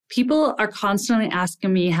People are constantly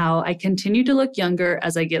asking me how I continue to look younger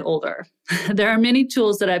as I get older. There are many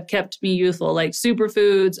tools that have kept me youthful, like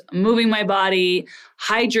superfoods, moving my body,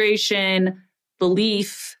 hydration,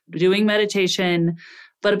 belief, doing meditation.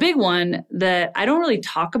 But a big one that I don't really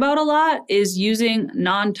talk about a lot is using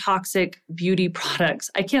non-toxic beauty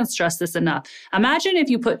products. I can't stress this enough. Imagine if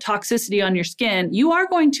you put toxicity on your skin, you are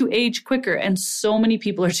going to age quicker. And so many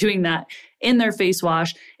people are doing that in their face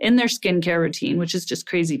wash, in their skincare routine, which is just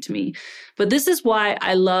crazy to me. But this is why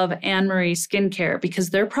I love Anne Marie Skincare,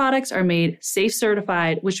 because their products are made safe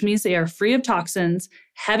certified, which means they are free of toxins,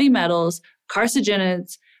 heavy metals,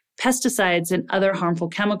 carcinogens, pesticides, and other harmful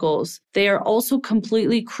chemicals. They are also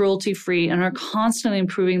completely cruelty-free and are constantly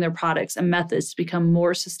improving their products and methods to become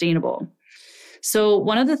more sustainable. So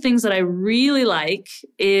one of the things that I really like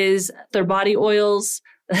is their body oils,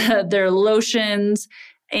 their lotions,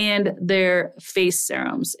 and their face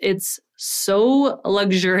serums. It's so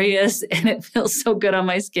luxurious and it feels so good on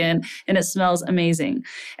my skin and it smells amazing.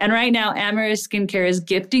 And right now, Anne Marie Skincare is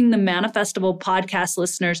gifting the Manifestable podcast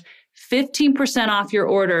listeners 15% off your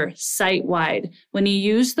order site-wide when you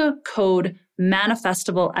use the code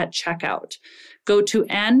Manifestable at checkout. Go to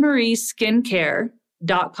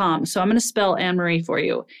AnneMarieSkincare.com. So I'm going to spell Anne Marie for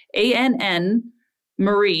you. A-N-N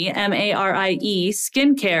Marie, M-A-R-I-E,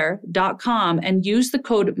 skincare.com, and use the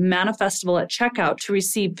code Manifestable at checkout to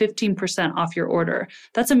receive 15% off your order.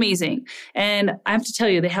 That's amazing. And I have to tell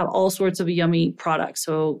you, they have all sorts of yummy products.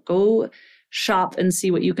 So go shop and see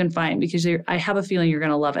what you can find because I have a feeling you're going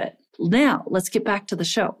to love it. Now, let's get back to the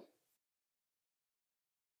show.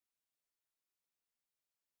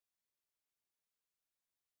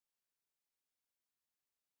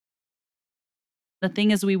 The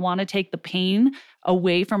thing is, we want to take the pain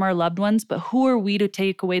away from our loved ones, but who are we to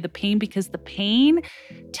take away the pain? Because the pain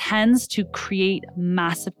tends to create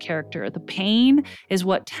massive character. The pain is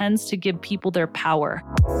what tends to give people their power.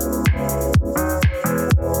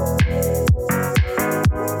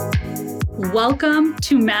 Welcome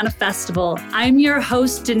to Manifestable. I'm your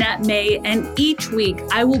host, Danette May, and each week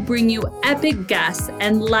I will bring you epic guests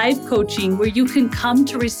and live coaching where you can come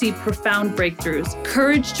to receive profound breakthroughs,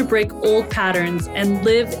 courage to break old patterns, and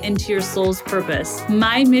live into your soul's purpose.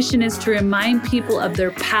 My mission is to remind people of their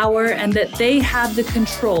power and that they have the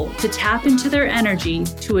control to tap into their energy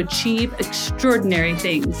to achieve extraordinary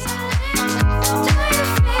things.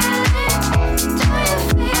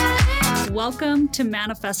 Welcome to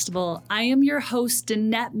Manifestable. I am your host,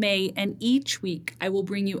 Danette May, and each week I will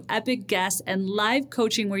bring you epic guests and live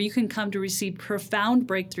coaching where you can come to receive profound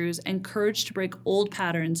breakthroughs and courage to break old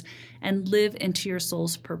patterns and live into your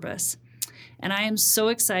soul's purpose. And I am so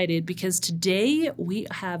excited because today we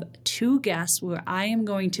have two guests where I am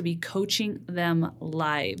going to be coaching them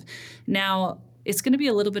live. Now, it's going to be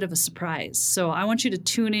a little bit of a surprise. So I want you to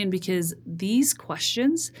tune in because these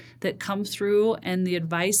questions that come through and the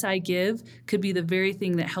advice I give could be the very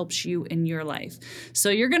thing that helps you in your life. So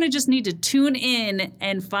you're going to just need to tune in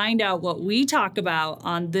and find out what we talk about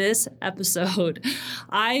on this episode.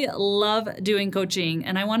 I love doing coaching,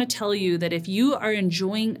 and I want to tell you that if you are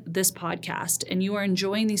enjoying this podcast and you are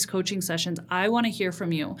enjoying these coaching sessions, I want to hear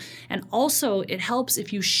from you. And also, it helps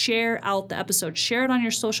if you share out the episode, share it on your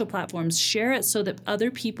social platforms, share it so that other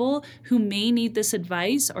people who may need this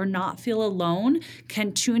advice or not feel alone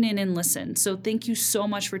can tune in and listen. So thank you so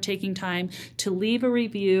much for taking time to leave a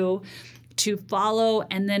review, to follow,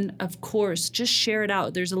 and then, of course, just share it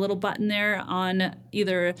out. There's a little button there on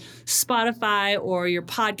either Spotify or your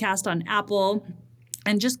podcast on Apple.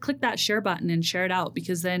 And just click that share button and share it out,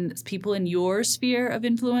 because then people in your sphere of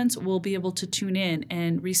influence will be able to tune in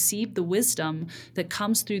and receive the wisdom that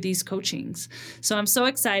comes through these coachings. So I'm so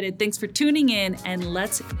excited. Thanks for tuning in, and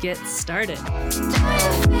let's get started.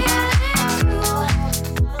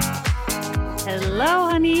 Hello,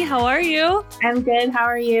 honey. How are you? I'm good. How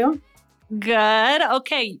are you? Good.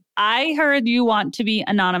 Okay. I heard you want to be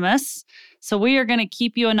anonymous. So we are going to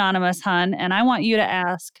keep you anonymous, hon. And I want you to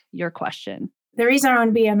ask your question. The reason I want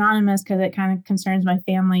to be anonymous because it kind of concerns my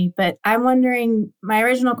family, but I'm wondering, my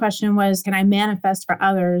original question was, can I manifest for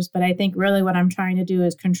others? But I think really what I'm trying to do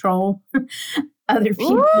is control other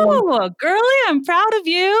people. Ooh, girly, I'm proud of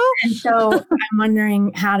you. And so I'm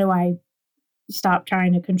wondering, how do I stop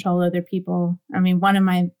trying to control other people? I mean, one of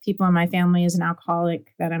my people in my family is an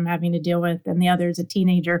alcoholic that I'm having to deal with, and the other is a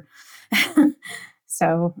teenager.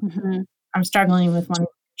 So I'm struggling with one.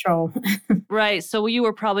 Control. Right. So you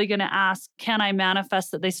were probably going to ask, can I manifest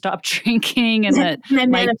that they stop drinking and that can I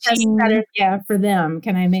manifest better, for them?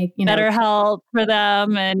 Can I make, better health for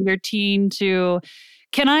them and your teen too?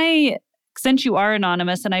 Can I since you are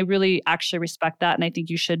anonymous, and I really actually respect that, and I think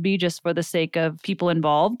you should be just for the sake of people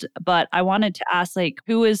involved. But I wanted to ask, like,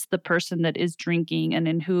 who is the person that is drinking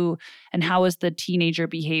and how is the teenager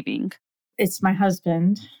behaving? It's my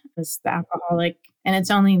husband is the alcoholic, and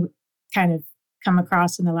it's only kind of come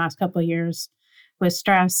across in the last couple of years with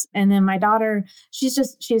stress. And then my daughter,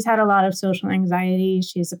 she's had a lot of social anxiety.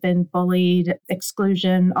 She's been bullied,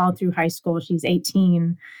 exclusion all through high school. She's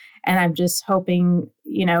 18. And I'm just hoping,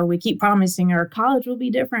 we keep promising her college will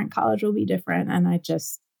be different, college will be different. And I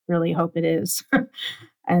just really hope it is.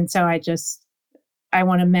 And so I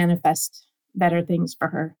want to manifest better things for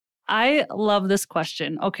her. I love this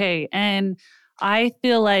question. Okay. And I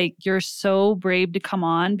feel like you're so brave to come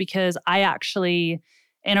on because I actually,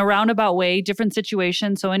 in a roundabout way, different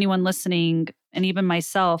situation. So, anyone listening, and even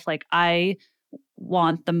myself, like, I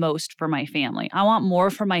want the most for my family. I want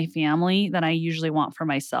more for my family than I usually want for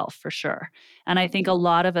myself, for sure. And I think a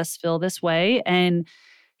lot of us feel this way. And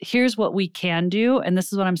here's what we can do. And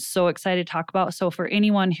this is what I'm so excited to talk about. So, for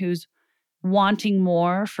anyone who's wanting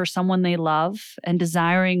more for someone they love and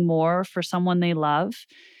desiring more for someone they love,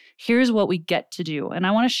 here's what we get to do. And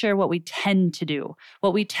I want to share what we tend to do.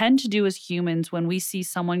 What we tend to do as humans when we see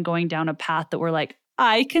someone going down a path that we're like,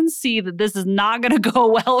 I can see that this is not going to go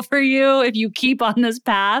well for you if you keep on this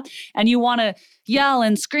path, and you want to yell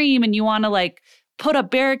and scream and you want to like put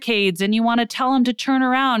up barricades and you want to tell them to turn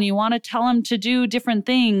around. You want to tell them to do different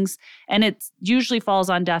things. And it usually falls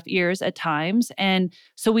on deaf ears at times. And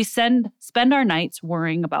so we spend our nights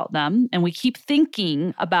worrying about them, and we keep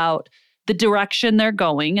thinking about the direction they're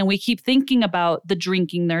going, and we keep thinking about the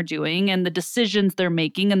drinking they're doing and the decisions they're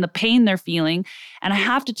making and the pain they're feeling. And I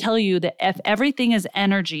have to tell you that if everything is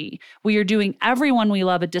energy, we are doing everyone we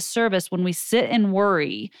love a disservice when we sit and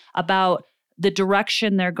worry about the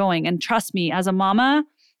direction they're going. And trust me, as a mama,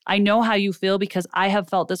 I know how you feel because I have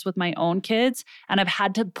felt this with my own kids, and I've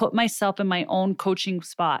had to put myself in my own coaching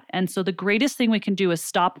spot. And so the greatest thing we can do is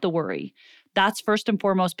stop the worry. That's first and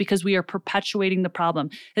foremost, because we are perpetuating the problem.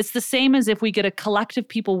 It's the same as if we get a collective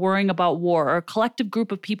people worrying about war or a collective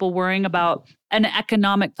group of people worrying about an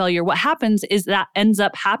economic failure. What happens is that ends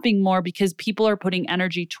up happening more because people are putting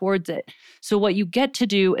energy towards it. So what you get to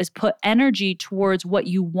do is put energy towards what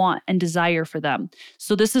you want and desire for them.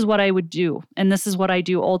 So this is what I would do. And this is what I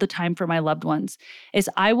do all the time for my loved ones is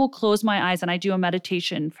I will close my eyes and I do a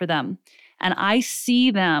meditation for them. And I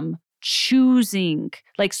see them choosing,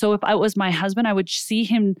 like, so if I was my husband, I would see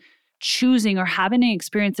him choosing or having an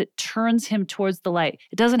experience that turns him towards the light.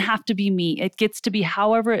 It doesn't have to be me. It gets to be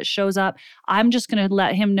however it shows up. I'm just going to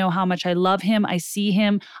let him know how much I love him. I see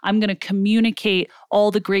him. I'm going to communicate all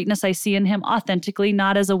the greatness I see in him authentically,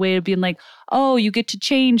 not as a way of being like, oh, you get to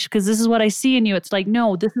change because this is what I see in you. It's like,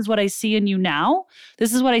 no, this is what I see in you now.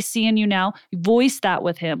 This is what I see in you now. Voice that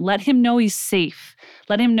with him. Let him know he's safe.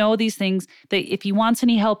 Let him know these things, that if he wants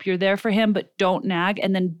any help, you're there for him, but don't nag.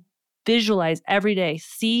 And then visualize every day,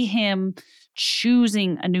 see him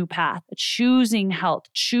choosing a new path, choosing health,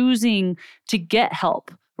 choosing to get help,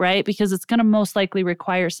 right? Because it's going to most likely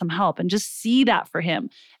require some help, and just see that for him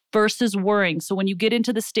versus worrying. So when you get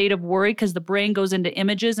into the state of worry, because the brain goes into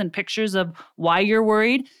images and pictures of why you're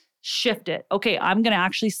worried, shift it. Okay, I'm going to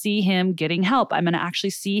actually see him getting help. I'm going to actually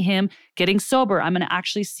see him getting sober. I'm going to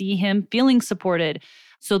actually see him feeling supported.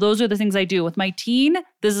 So those are the things I do with my teen.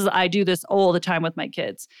 I do this all the time with my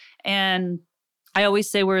kids. And I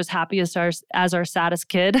always say we're as happy as our saddest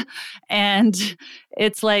kid. And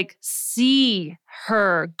it's like, see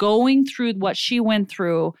her going through what she went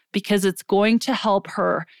through, because it's going to help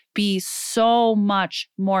her be so much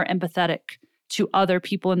more empathetic to other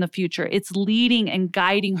people in the future. It's leading and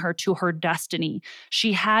guiding her to her destiny.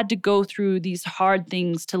 She had to go through these hard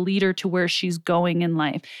things to lead her to where she's going in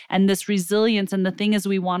life. And this resilience, and the thing is,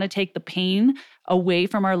 we want to take the pain away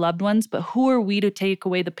from our loved ones, but who are we to take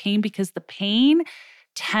away the pain? Because the pain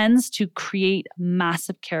tends to create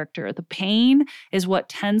massive character. The pain is what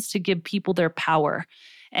tends to give people their power.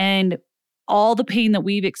 And all the pain that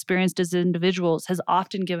we've experienced as individuals has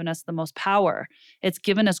often given us the most power. It's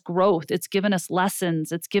given us growth. It's given us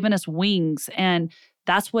lessons. It's given us wings. And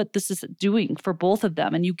that's what this is doing for both of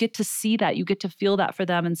them. And you get to see that. You get to feel that for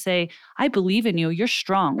them and say, I believe in you. You're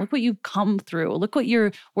strong. Look what you've come through. Look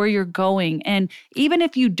where you're going. And even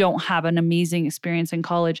if you don't have an amazing experience in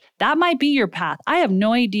college, that might be your path. I have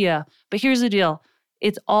no idea. But here's the deal.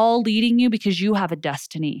 It's all leading you because you have a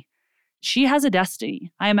destiny. She has a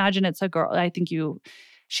destiny. I imagine it's a girl.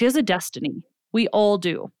 She has a destiny. We all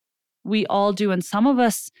do. We all do. And some of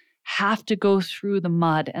us have to go through the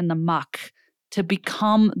mud and the muck to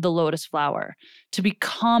become the lotus flower, to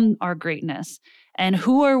become our greatness. And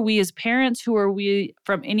who are we as parents? Who are we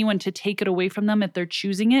from anyone to take it away from them if they're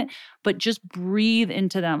choosing it? But just breathe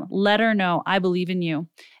into them. Let her know, I believe in you.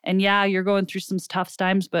 And yeah, you're going through some tough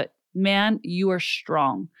times, but man, you are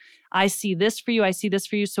strong. I see this for you. I see this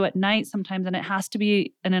for you. So at night sometimes, and it has to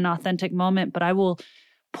be in an authentic moment, but I will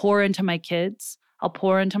pour into my kids. I'll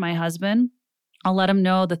pour into my husband. I'll let them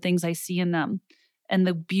know the things I see in them and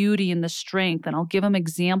the beauty and the strength. And I'll give them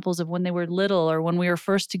examples of when they were little or when we were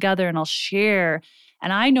first together, and I'll share.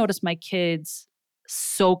 And I notice my kids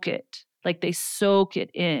soak it. Like they soak it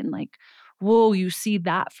in. Like, whoa, you see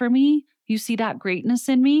that for me? You see that greatness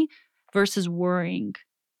in me versus worrying.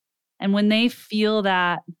 And when they feel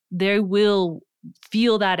that, they will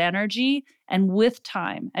feel that energy. And with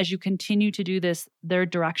time, as you continue to do this, their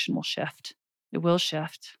direction will shift. It will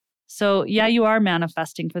shift. So yeah, you are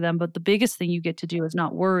manifesting for them, but the biggest thing you get to do is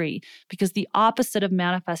not worry, because the opposite of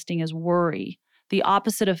manifesting is worry. The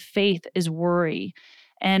opposite of faith is worry.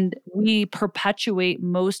 And we perpetuate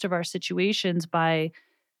most of our situations by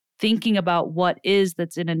thinking about what is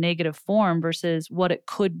that's in a negative form versus what it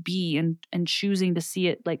could be, and choosing to see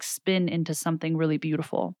it like spin into something really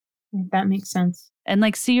beautiful. That makes sense. And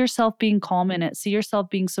like see yourself being calm in it, see yourself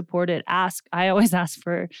being supported. I always ask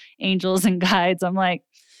for angels and guides. I'm like,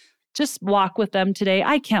 just walk with them today.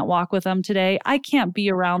 I can't walk with them today. I can't be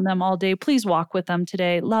around them all day. Please walk with them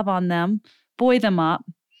today. Love on them, buoy them up.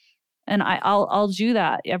 And I'll do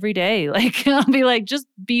that every day. Like I'll be like, just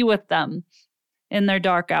be with them in their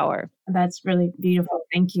dark hour. That's really beautiful.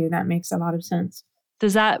 Thank you. That makes a lot of sense.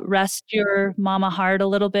 Does that rest your mama heart a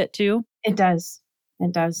little bit too? It does.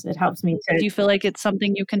 It does. It helps me to. Do you feel like it's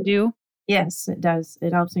something you can do? Yes, it does.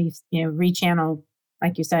 It helps me, rechannel,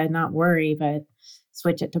 like you said, not worry, but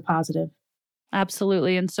switch it to positive.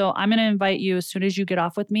 Absolutely. And so I'm going to invite you, as soon as you get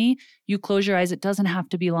off with me, you close your eyes. It doesn't have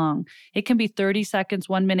to be long. It can be 30 seconds,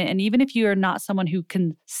 1 minute. And even if you are not someone who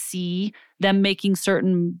can see them making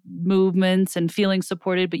certain movements and feeling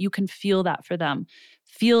supported, but you can feel that for them.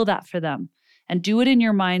 Feel that for them. And do it in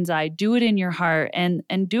your mind's eye. Do it in your heart. And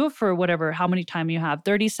do it for how many time you have.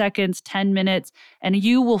 30 seconds, 10 minutes, and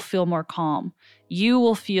you will feel more calm. You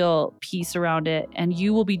will feel peace around it. And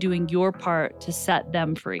you will be doing your part to set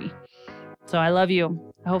them free. So I love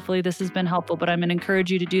you. Hopefully this has been helpful, but I'm going to encourage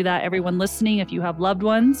you to do that. Everyone listening, if you have loved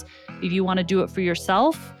ones, if you want to do it for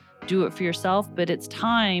yourself, do it for yourself. But it's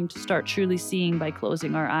time to start truly seeing by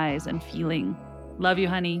closing our eyes and feeling. Love you,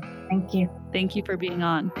 honey. Thank you. Thank you for being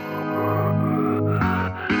on.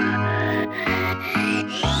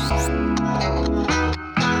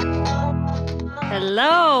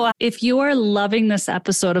 Hello. If you are loving this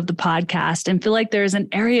episode of the podcast and feel like there's an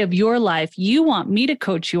area of your life you want me to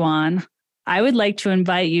coach you on, I would like to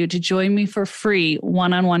invite you to join me for free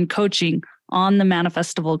one-on-one coaching on the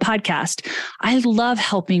Manifestival podcast. I love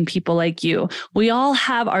helping people like you. We all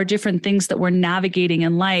have our different things that we're navigating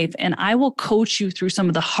in life, and I will coach you through some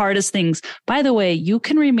of the hardest things. By the way, you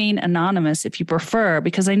can remain anonymous if you prefer,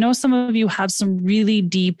 because I know some of you have some really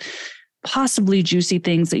deep, possibly juicy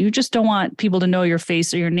things that you just don't want people to know your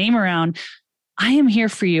face or your name around. I am here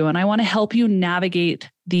for you, and I want to help you navigate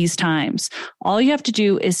these times. All you have to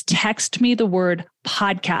do is text me the word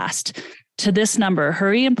podcast to this number.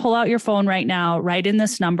 Hurry and pull out your phone right now. Write in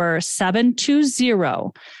this number,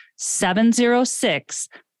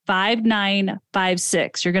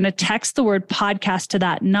 720-706-5956. You're going to text the word podcast to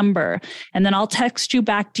that number, and then I'll text you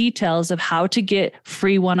back details of how to get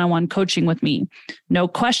free one-on-one coaching with me. No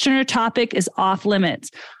question or topic is off limits.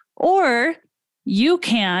 Or you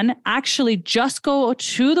can actually just go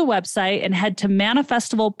to the website and head to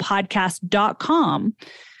manifestivalpodcast.com.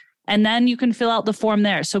 And then you can fill out the form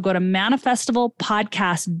there. So go to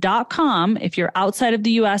manifestivalpodcast.com. If you're outside of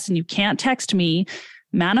the US and you can't text me,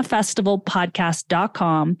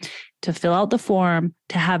 manifestivalpodcast.com to fill out the form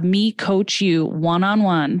to have me coach you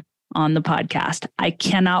one-on-one on the podcast. I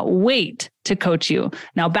cannot wait to coach you.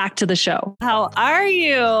 Now back to the show. How are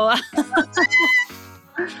you?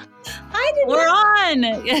 Hi, Danette. We're on.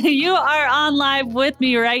 You are on live with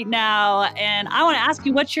me right now. And I want to ask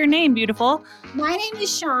you, what's your name, beautiful? My name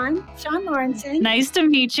is Sean Lawrenson. Nice to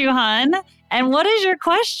meet you, hon. And what is your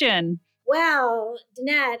question? Well,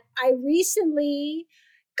 Danette, I recently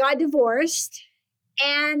got divorced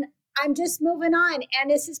and I'm just moving on.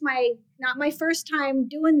 And this is not my first time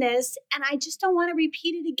doing this. And I just don't want to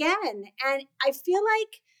repeat it again. And I feel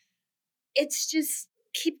like it's just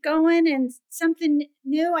keep going and something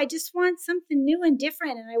new. I just want something new and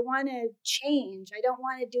different, and I want to change. I don't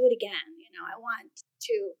want to do it again. I want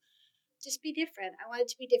to just be different. I want it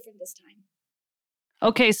to be different this time.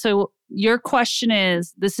 Okay, so your question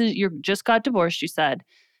is, you just got divorced, you said.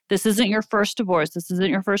 This isn't your first divorce. This isn't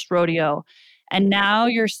your first rodeo. And now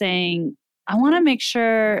you're saying, I want to make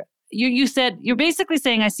sure you said, you're basically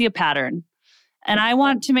saying, I see a pattern and I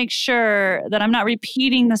want to make sure that I'm not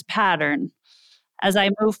repeating this pattern as I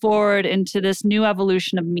move forward into this new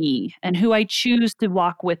evolution of me and who I choose to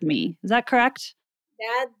walk with me. Is that correct?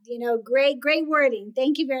 That, great wording.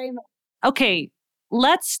 Thank you very much. Okay,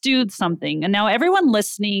 let's do something. And now everyone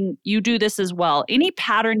listening, you do this as well. Any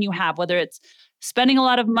pattern you have, whether it's spending a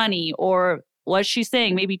lot of money or what she's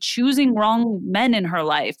saying, maybe choosing wrong men in her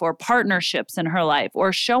life or partnerships in her life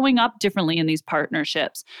or showing up differently in these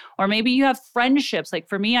partnerships. Or maybe you have friendships. Like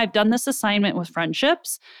for me, I've done this assignment with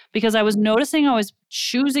friendships because I was noticing I was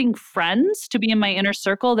choosing friends to be in my inner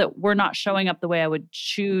circle that were not showing up the way I would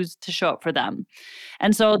choose to show up for them.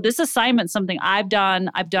 And so this assignment's something I've done.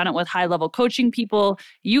 I've done it with high-level coaching people.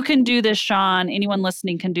 You can do this, Sean. Anyone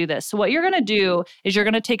listening can do this. So what you're going to do is you're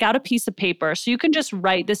going to take out a piece of paper. So you can just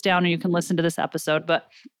write this down and you can listen to this episode.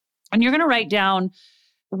 And you're going to write down,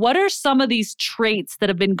 what are some of these traits that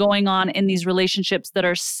have been going on in these relationships that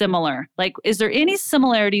are similar? Like, is there any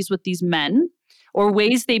similarities with these men or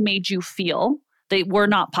ways they made you feel they were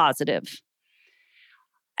not positive?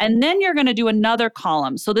 And then you're going to do another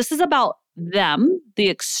column. So this is about them, the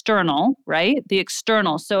external, right? The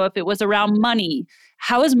external. So if it was around money,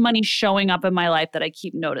 how is money showing up in my life that I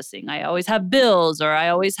keep noticing? I always have bills or I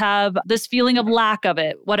always have this feeling of lack of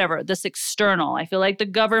it, whatever, this external. I feel like the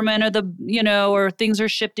government or things are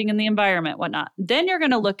shifting in the environment, whatnot. Then you're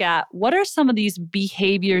going to look at what are some of these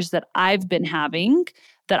behaviors that I've been having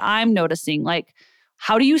that I'm noticing? Like,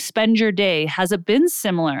 how do you spend your day? Has it been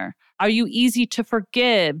similar? Are you easy to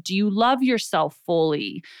forgive? Do you love yourself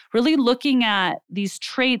fully? Really looking at these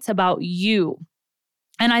traits about you.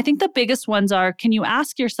 And I think the biggest ones are, can you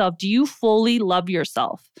ask yourself, do you fully love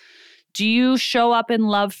yourself? Do you show up in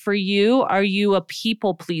love for you? Are you a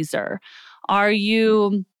people pleaser? Are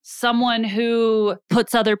you someone who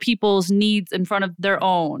puts other people's needs in front of their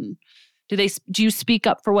own? Do you speak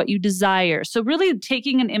up for what you desire? So really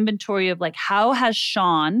taking an inventory of like, how has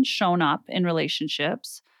Sean shown up in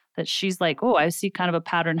relationships? That she's like, oh, I see kind of a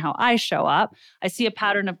pattern how I show up. I see a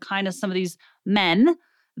pattern of kind of some of these men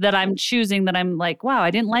that I'm choosing that I'm like, wow,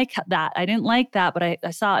 I didn't like that. I didn't like that, but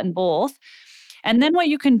I saw it in both. And then what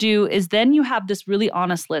you can do is then you have this really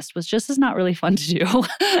honest list, which just is not really fun to do.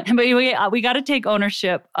 But we got to take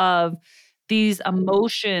ownership of these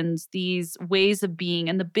emotions, these ways of being.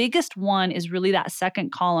 And the biggest one is really that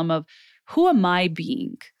second column of who am I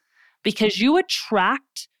being? Because you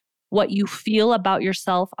attract what you feel about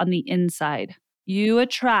yourself on the inside. You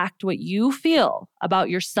attract what you feel about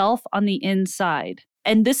yourself on the inside.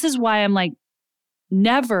 And this is why I'm like,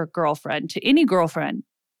 never girlfriend to any girlfriend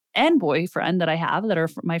and boyfriend that I have that are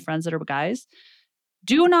my friends that are guys,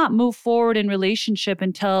 do not move forward in relationship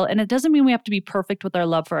until, and it doesn't mean we have to be perfect with our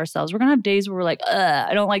love for ourselves. We're going to have days where we're like,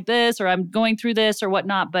 I don't like this, or I'm going through this or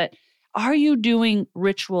whatnot. But are you doing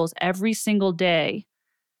rituals every single day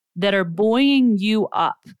that are buoying you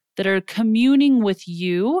up, that are communing with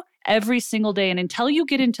you every single day? And until you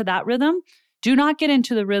get into that rhythm, do not get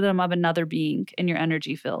into the rhythm of another being in your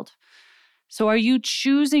energy field. So are you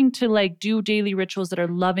choosing to do daily rituals that are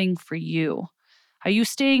loving for you? Are you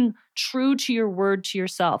staying true to your word to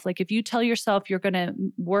yourself? Like if you tell yourself you're going to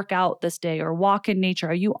work out this day or walk in nature,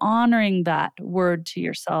 are you honoring that word to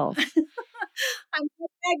yourself? I'm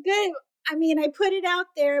not that good. I mean, I put it out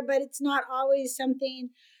there, but it's not always something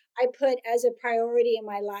I put as a priority in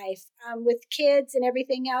my life. With kids and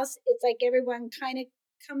everything else, it's like everyone kind of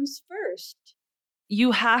comes first.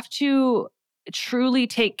 You have to truly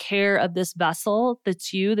take care of this vessel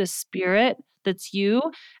that's you, this spirit that's you,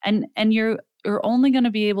 and you're only going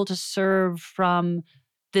to be able to serve from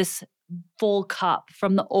this full cup,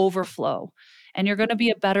 from the overflow. And you're going to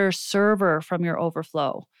be a better server from your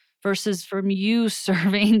overflow versus from you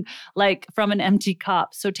serving from an empty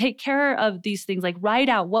cup. So take care of these things. Write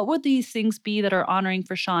out, what would these things be that are honoring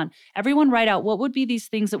for Sean? Everyone write out, what would be these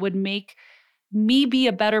things that would make me be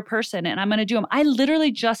a better person? And I'm going to do them. I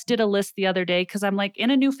literally just did a list the other day because I'm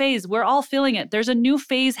in a new phase. We're all feeling it. There's a new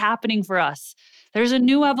phase happening for us. There's a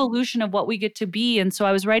new evolution of what we get to be. And so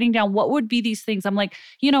I was writing down what would be these things. I'm like,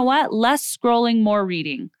 you know what? Less scrolling, more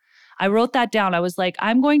reading. I wrote that down. I was like,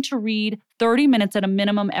 I'm going to read 30 minutes at a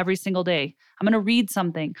minimum every single day. I'm going to read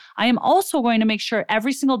something. I am also going to make sure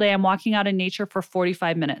every single day I'm walking out in nature for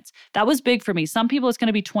 45 minutes. That was big for me. Some people it's going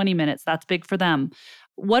to be 20 minutes. That's big for them.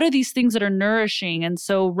 What are these things that are nourishing? And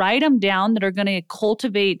so write them down that are going to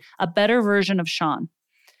cultivate a better version of Sean.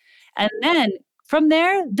 And then from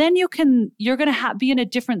there, then you're going to be in a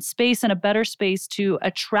different space and a better space to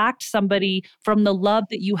attract somebody from the love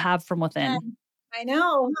that you have from within. I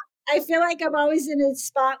know. I feel like I'm always in a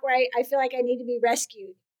spot where I feel like I need to be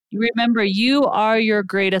rescued. You remember, you are your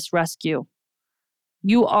greatest rescue.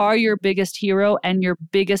 You are your biggest hero and your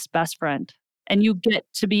biggest best friend. And you get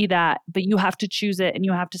to be that, but you have to choose it and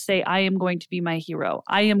you have to say, I am going to be my hero.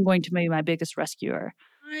 I am going to be my biggest rescuer.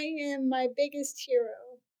 I am my biggest hero.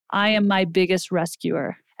 I am my biggest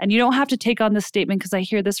rescuer. And you don't have to take on this statement because I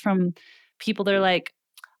hear this from people. They're like,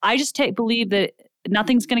 I just believe that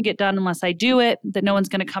nothing's going to get done unless I do it, that no one's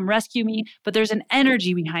going to come rescue me. But there's an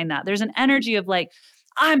energy behind that. There's an energy of like,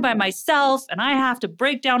 I'm by myself and I have to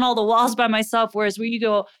break down all the walls by myself. Whereas where you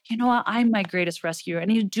go, you know what? I'm my greatest rescuer.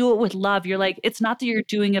 And you do it with love. You're like, it's not that you're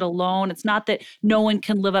doing it alone. It's not that no one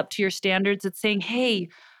can live up to your standards. It's saying, hey,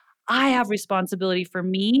 I have responsibility for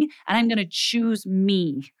me and I'm going to choose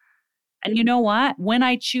me. And you know what? When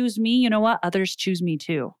I choose me, you know what? Others choose me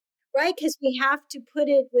too. Right? Because we have to put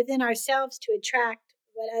it within ourselves to attract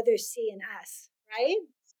what others see in us, right?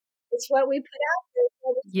 It's what we put out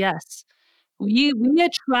there. Yes. We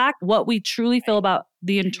attract what we truly feel about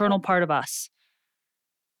the internal part of us.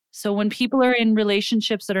 So when people are in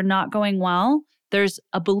relationships that are not going well, there's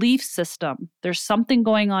a belief system. There's something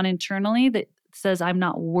going on internally that says, I'm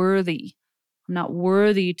not worthy. I'm not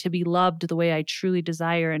worthy to be loved the way I truly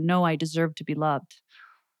desire and know I deserve to be loved.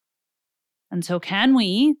 And so can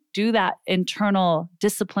we do that internal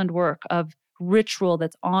disciplined work of ritual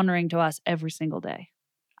that's honoring to us every single day?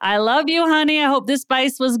 I love you, honey. I hope this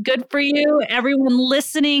spice was good for you. Everyone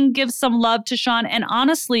listening, give some love to Sean. And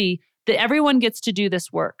honestly, that everyone gets to do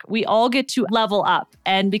this work. We all get to level up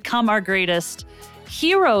and become our greatest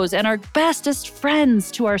heroes and our bestest friends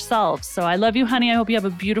to ourselves. So I love you, honey. I hope you have a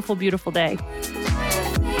beautiful, beautiful day.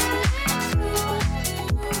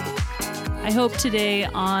 I hope today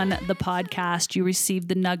on the podcast you received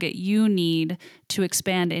the nugget you need to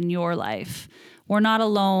expand in your life. We're not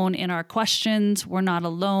alone in our questions. We're not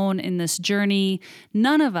alone in this journey.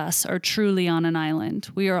 None of us are truly on an island.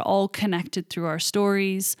 We are all connected through our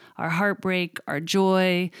stories, our heartbreak, our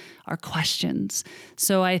joy, our questions.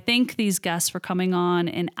 So I thank these guests for coming on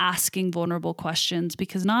and asking vulnerable questions,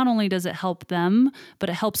 because not only does it help them, but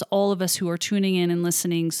it helps all of us who are tuning in and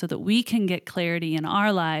listening so that we can get clarity in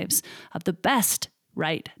our lives of the best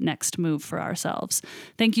right next move for ourselves.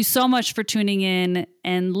 Thank you so much for tuning in,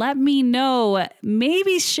 and let me know,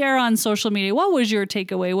 maybe share on social media, what was your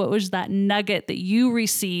takeaway? What was that nugget that you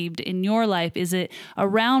received in your life? Is it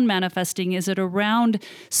around manifesting? Is it around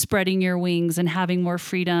spreading your wings and having more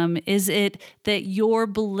freedom? Is it that your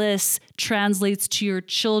bliss translates to your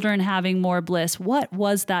children having more bliss? What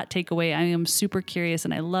was that takeaway? I am super curious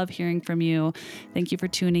and I love hearing from you. Thank you for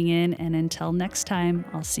tuning in, and until next time,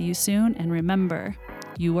 I'll see you soon. And remember,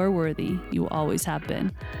 you are worthy. You always have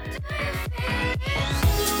been.